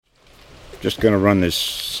Just going to run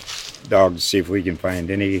this dog to see if we can find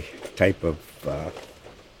any type of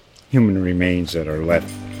human remains that are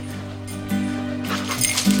left.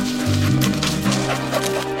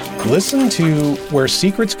 Listen to Where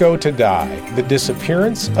Secrets Go to Die, The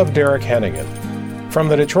Disappearance of Derek Hennigan. From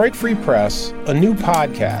the Detroit Free Press, a new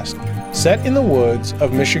podcast set in the woods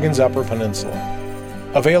of Michigan's Upper Peninsula.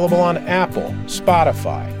 Available on Apple,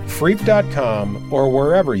 Spotify, Freep.com, or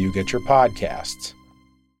wherever you get your podcasts.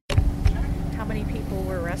 How many people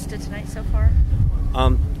were arrested tonight so far?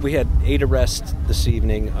 We had 8 arrests this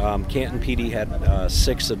evening. Canton PD had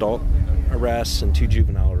 6 adult arrests and 2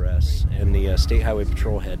 juvenile arrests, and the State Highway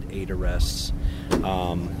Patrol had 8 arrests,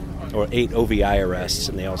 or 8 OVI arrests,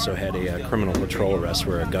 and they also had a criminal patrol arrest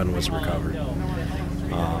where a gun was recovered.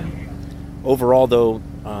 Overall, though,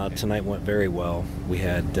 tonight went very well. We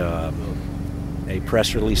had a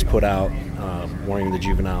press release put out warning the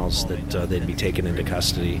juveniles that they'd be taken into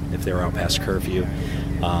custody if they were out past curfew.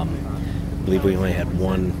 I believe we only had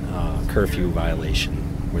 1 curfew violation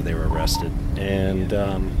where they were arrested, and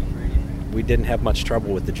we didn't have much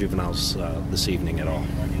trouble with the juveniles this evening at all.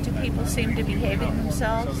 Do people seem to be behaving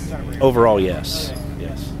themselves? Overall, yes.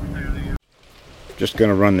 Just going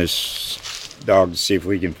to run this dog to see if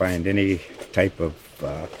we can find any type of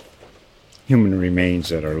human remains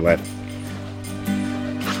that are left.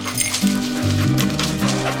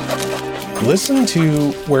 Listen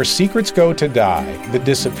to Where Secrets Go to Die, The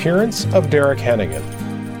Disappearance of Derek Hennigan.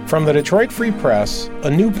 From the Detroit Free Press, a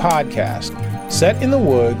new podcast set in the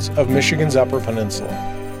woods of Michigan's Upper Peninsula.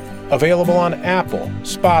 Available on Apple,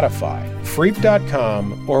 Spotify,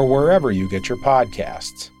 Freep.com, or wherever you get your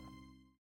podcasts.